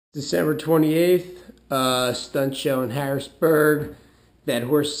December 28th, stunt show in Harrisburg. That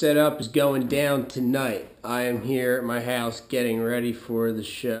horse setup is going down tonight. I am here at my house getting ready for the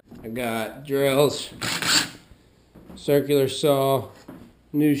show. I got drills, circular saw,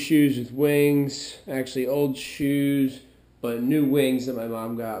 new shoes with wings, actually old shoes, but new wings that my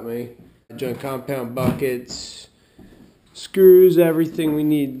mom got me. Joint compound buckets, screws, everything we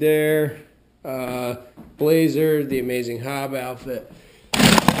need there. Blazer, the Amazing Hob outfit.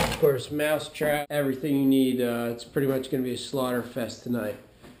 Of course, mouse trap, everything you need. It's pretty much going to be a slaughter fest tonight.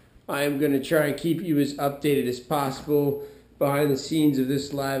 I am going to try and keep you as updated as possible behind the scenes of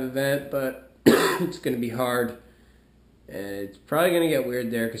this live event, but it's going to be hard. And it's probably going to get weird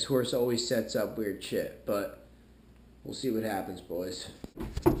there because horse always sets up weird shit, but we'll see what happens, boys.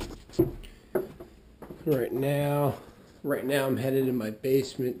 Right now I'm headed in my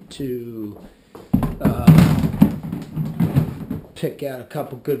basement to pick out a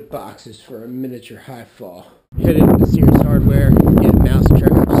couple good boxes for a miniature high fall. Headed into Sears Hardware, get mouse traps.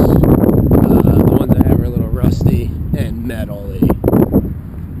 The ones I have are a little rusty and metal-y.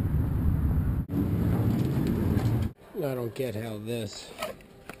 I don't get how this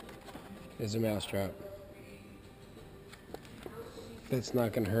is a mouse trap. That's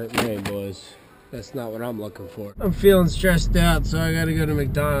not gonna hurt me, boys. That's not what I'm looking for. I'm feeling stressed out, so I gotta go to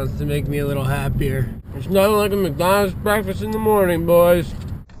McDonald's to make me a little happier. There's nothing like a McDonald's breakfast in the morning, boys.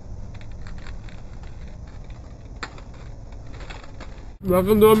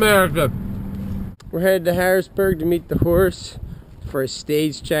 Welcome to America. We're headed to Harrisburg to meet the horse for a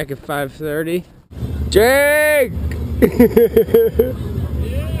stage check at 5:30. Jake!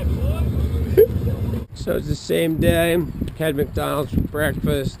 So it's the same day. Had McDonald's for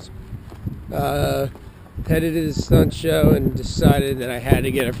breakfast. Headed to the stunt show and decided that I had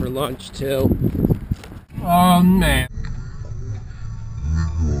to get it for lunch too. Oh man.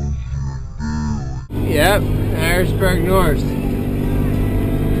 Yep, Harrisburg North.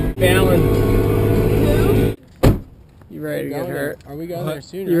 Fallon. You ready to get hurt? Are we going there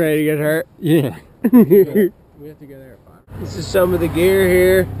soon? You ready to get hurt? Yeah. We have to go there at 5. This is some of the gear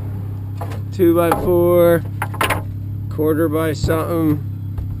here. 2x4, quarter by something.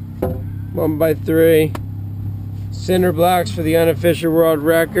 1x3, cinder blocks for the unofficial world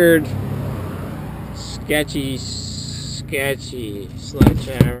record, sketchy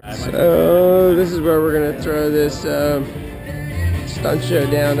sledgehammer. So this is where we're gonna throw this stunt show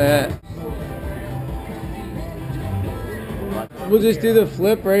down at. We'll just do the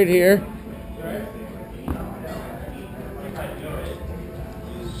flip right here.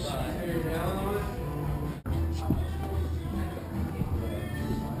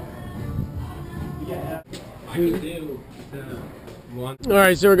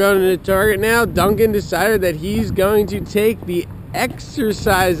 Alright, so we're going to the Target now. Duncan decided that he's going to take the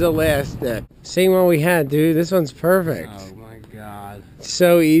exercise elastic. Same one we had, dude. This one's perfect. Oh my god.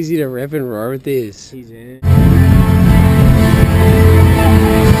 So easy to rip and roar with these. He's in.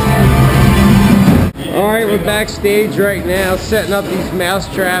 Alright, we're backstage right now setting up these mouse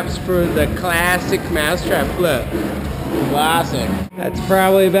traps for the classic mousetrap flip. Classic. That's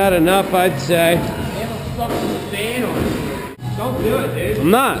probably about enough, I'd say. Don't do it, dude. I'm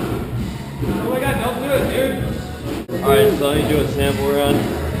not. Oh my god, don't do it, dude. Alright, so let me do a sample run.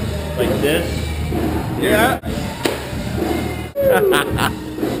 Like this. Yeah.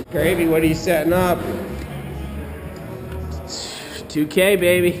 Gravy, what are you setting up? 2K,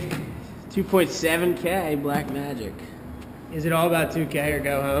 baby. 2.7K, Black Magic. Is it all about 2K or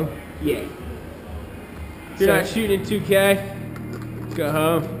go home? Yeah. If you're not shooting in 2K, go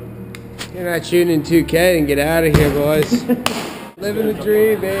home. If you're not shooting in 2K, then get out of here, boys. Living the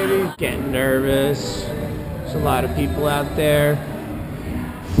dream, baby. Getting nervous. There's a lot of people out there.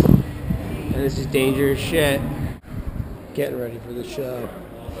 And this is dangerous shit. Getting ready for the show.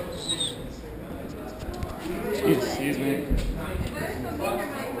 Excuse me.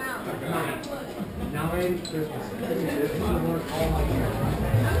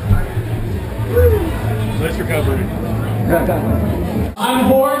 Nice recovery. I'm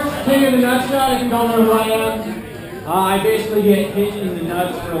Horse, king of the nut shot. If you don't know who I am, I basically get hit in the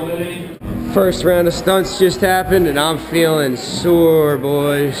nuts for a living. First round of stunts just happened, and I'm feeling sore,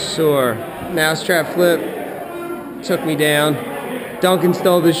 boys, sore. Mousetrap flip took me down. Duncan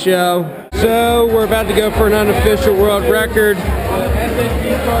stole the show. So we're about to go for an unofficial world record.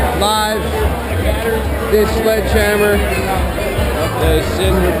 Live. This sledgehammer. Those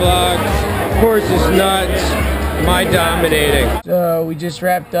cinder blocks. Horse's nuts. My dominating. So we just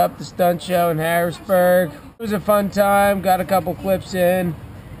wrapped up the stunt show in Harrisburg. It was a fun time. Got a couple clips in.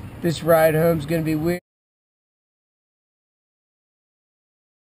 This ride home's gonna be weird.